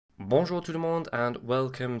Bonjour tout le monde and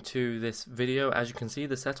welcome to this video. As you can see,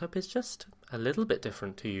 the setup is just a little bit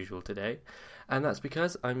different to usual today, and that's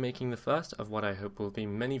because I'm making the first of what I hope will be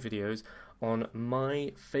many videos on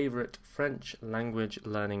my favourite French language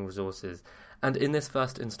learning resources. And in this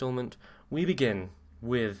first installment, we begin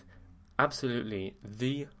with absolutely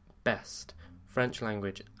the best French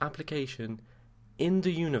language application in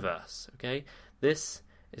the universe, okay? This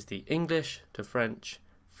is the English to French,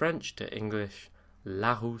 French to English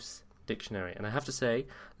Larousse dictionary. And I have to say,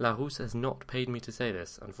 Larousse has not paid me to say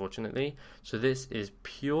this, unfortunately. So this is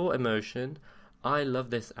pure emotion. I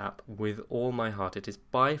love this app with all my heart. It is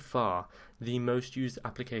by far the most used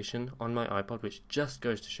application on my iPod, which just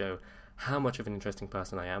goes to show how much of an interesting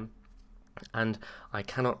person I am. And I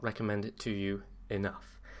cannot recommend it to you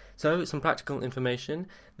enough. So, some practical information.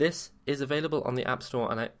 This is available on the App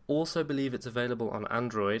Store, and I also believe it's available on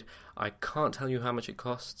Android. I can't tell you how much it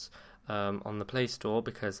costs on the Play Store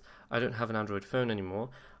because I don't have an Android phone anymore.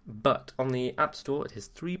 But on the App Store, it is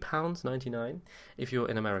 £3.99. If you're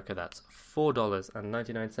in America, that's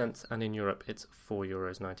 $4.99, and in Europe, it's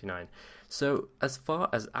 €4.99. So, as far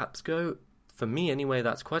as apps go, for me anyway,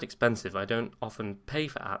 that's quite expensive. I don't often pay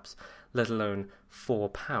for apps, let alone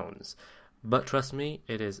 £4. But trust me,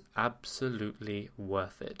 it is absolutely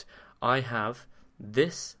worth it. I have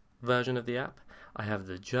this version of the app, I have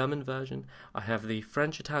the German version, I have the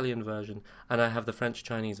French-Italian version, and I have the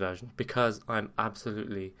French-Chinese version, because I'm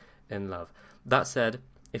absolutely in love. That said,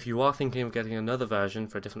 if you are thinking of getting another version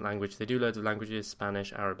for a different language, they do loads of languages,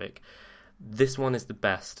 Spanish, Arabic. This one is the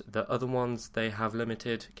best. The other ones, they have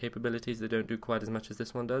limited capabilities. They don't do quite as much as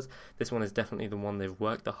this one does. This one is definitely the one they've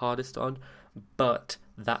worked the hardest on. But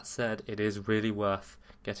that said, it is really worth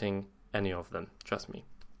getting any of them. Trust me.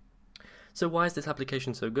 So why is this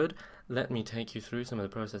application so good? Let me take you through some of the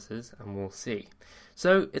processes and we'll see.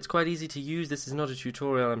 So it's quite easy to use. This is not a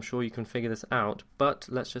tutorial. I'm sure you can figure this out. But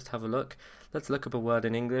let's just have a look. Let's look up a word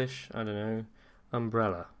in English. I don't know.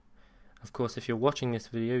 Umbrella. Of course, if you're watching this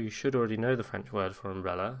video, you should already know the French word for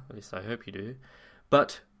umbrella, at least I hope you do.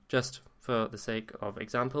 But, just for the sake of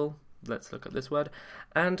example, let's look at this word.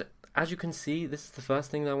 And, as you can see, this is the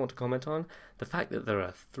first thing that I want to comment on, the fact that there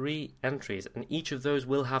are 3 entries, and each of those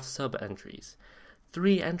will have sub-entries.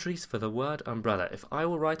 3 entries for the word umbrella. If I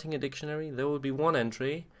were writing a dictionary, there would be 1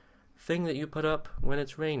 entry, thing that you put up when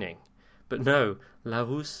it's raining. But no,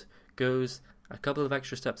 Larousse goes a couple of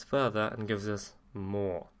extra steps further and gives us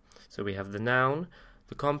more. So we have the noun,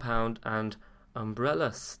 the compound, and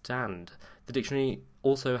umbrella stand. The dictionary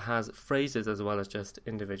also has phrases as well as just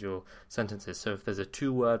individual sentences. So if there's a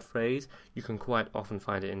 2-word phrase, you can quite often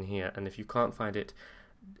find it in here. And if you can't find it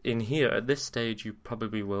in here at this stage, you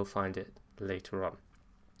probably will find it later on.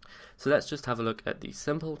 So let's just have a look at the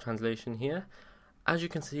simple translation here. As you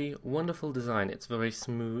can see, wonderful design. It's very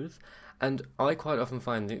smooth. And I quite often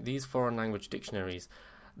find that these foreign language dictionaries,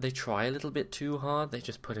 they try a little bit too hard. They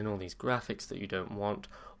just put in all these graphics that you don't want,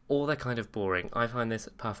 or they're kind of boring. I find this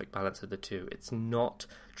a perfect balance of the two. It's not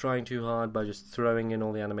trying too hard by just throwing in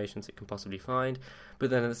all the animations it can possibly find, but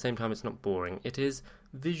then at the same time it's not boring. It is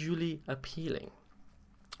visually appealing.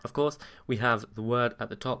 Of course, we have the word at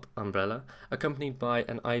the top, umbrella, accompanied by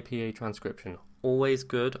an IPA transcription. Always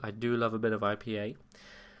good. I do love a bit of IPA.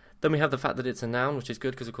 Then we have the fact that it's a noun, which is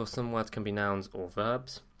good because of course some words can be nouns or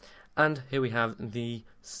verbs. And here we have the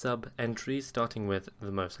sub-entries, starting with the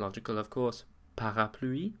most logical, of course,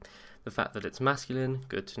 Parapluie, the fact that it's masculine,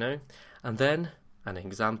 good to know, and then an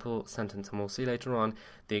example sentence, and we'll see later on,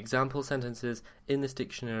 the example sentences in this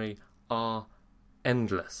dictionary are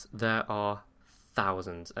endless. There are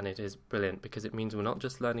thousands, and it is brilliant because it means we're not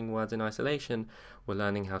just learning words in isolation, we're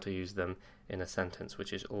learning how to use them in a sentence,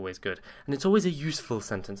 which is always good. And it's always a useful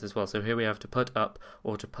sentence as well. So here we have to put up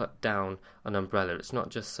or to put down an umbrella. It's not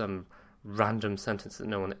just some random sentence that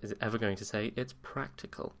no one is ever going to say. It's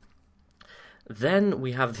practical. Then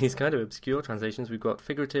we have these kind of obscure translations. We've got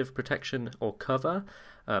figurative, protection or cover,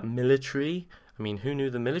 military. I mean, who knew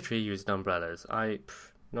the military used umbrellas?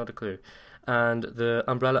 Not a clue. And the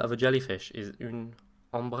umbrella of a jellyfish is une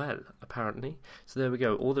ombrelle, apparently. So there we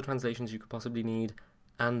go, all the translations you could possibly need,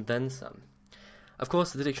 and then some. Of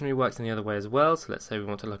course, the dictionary works in the other way as well, so let's say we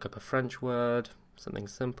want to look up a French word, something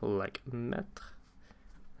simple like mettre.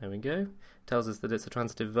 There we go. Tells us that it's a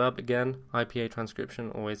transitive verb again, IPA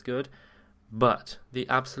transcription, always good. But the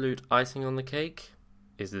absolute icing on the cake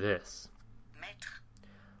is this. Mettre.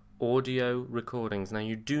 Audio recordings. Now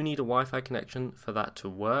you do need a Wi-Fi connection for that to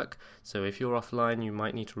work, so if you're offline you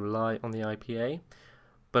might need to rely on the IPA,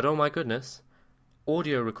 but oh my goodness,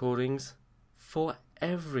 audio recordings for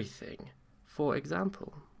everything. For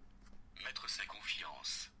example, mettre sa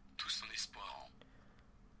confiance, tout son espoir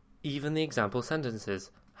Even the example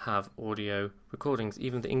sentences have audio recordings,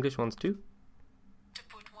 even the English ones too. To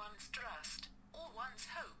put one's trust or one's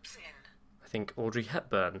hopes in. I think Audrey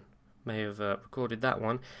Hepburn may have recorded that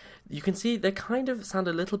one. You can see they kind of sound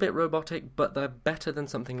a little bit robotic, but they're better than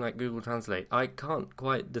something like Google Translate. I can't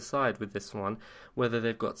quite decide with this one whether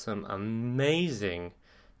they've got some amazing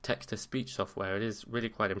text-to-speech software. It is really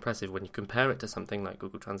quite impressive when you compare it to something like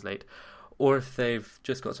Google Translate, or if they've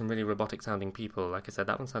just got some really robotic-sounding people. Like I said,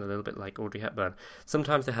 that one sounded a little bit like Audrey Hepburn.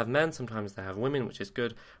 Sometimes they have men, sometimes they have women, which is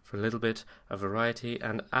good for a little bit of variety.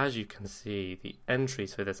 And as you can see, the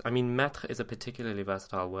entries for this, I mean, maître is a particularly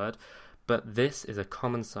versatile word, but this is a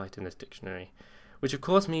common sight in this dictionary, which of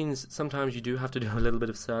course means sometimes you do have to do a little bit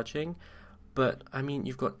of searching, but I mean,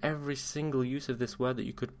 you've got every single use of this word that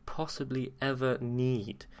you could possibly ever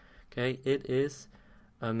need. Okay, it is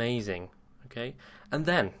amazing. Okay, and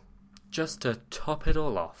then, just to top it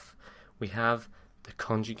all off, we have the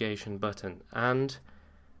conjugation button, and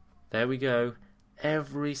there we go,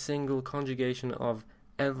 every single conjugation of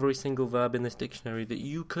every single verb in this dictionary that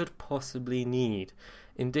you could possibly need.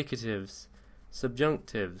 Indicatives,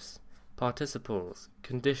 subjunctives, participles,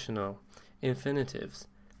 conditional, infinitives,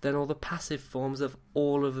 then all the passive forms of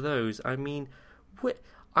all of those. I mean,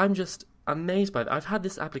 I'm just amazed by that. I've had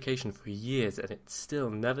this application for years and it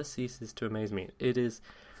still never ceases to amaze me. It is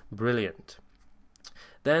brilliant.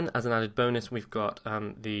 Then, as an added bonus, we've got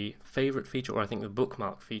the favourite feature, or I think the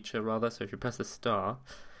bookmark feature rather. So if you press the star,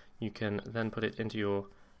 you can then put it into your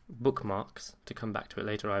bookmarks to come back to it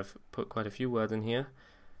later. I've put quite a few words in here,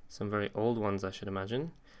 some very old ones I should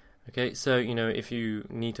imagine. Okay, so you know, if you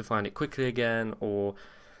need to find it quickly again, or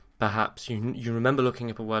perhaps you remember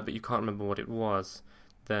looking up a word but you can't remember what it was,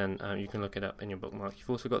 then you can look it up in your bookmark. You've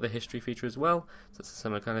also got the history feature as well, so it's a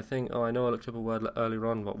similar kind of thing. Oh, I know I looked up a word earlier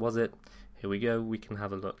on, what was it? Here we go, we can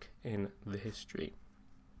have a look in the history.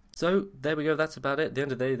 So there we go, that's about it. At the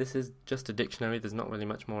end of the day, this is just a dictionary. There's not really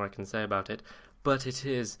much more I can say about it, but it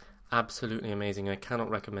is absolutely amazing. I cannot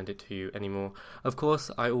recommend it to you anymore. Of course,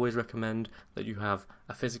 I always recommend that you have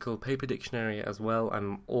a physical paper dictionary as well.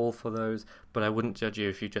 I'm all for those, but I wouldn't judge you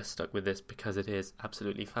if you just stuck with this because it is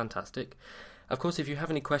absolutely fantastic. Of course, if you have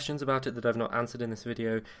any questions about it that I've not answered in this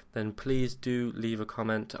video, then please do leave a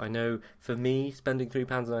comment. I know for me, spending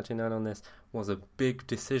 £3.99 on this was a big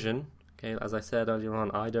decision. Okay, as I said earlier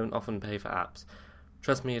on, I don't often pay for apps.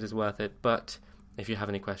 Trust me, it is worth it, but if you have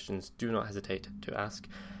any questions, do not hesitate to ask.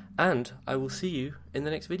 And I will see you in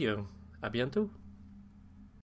the next video. À bientôt!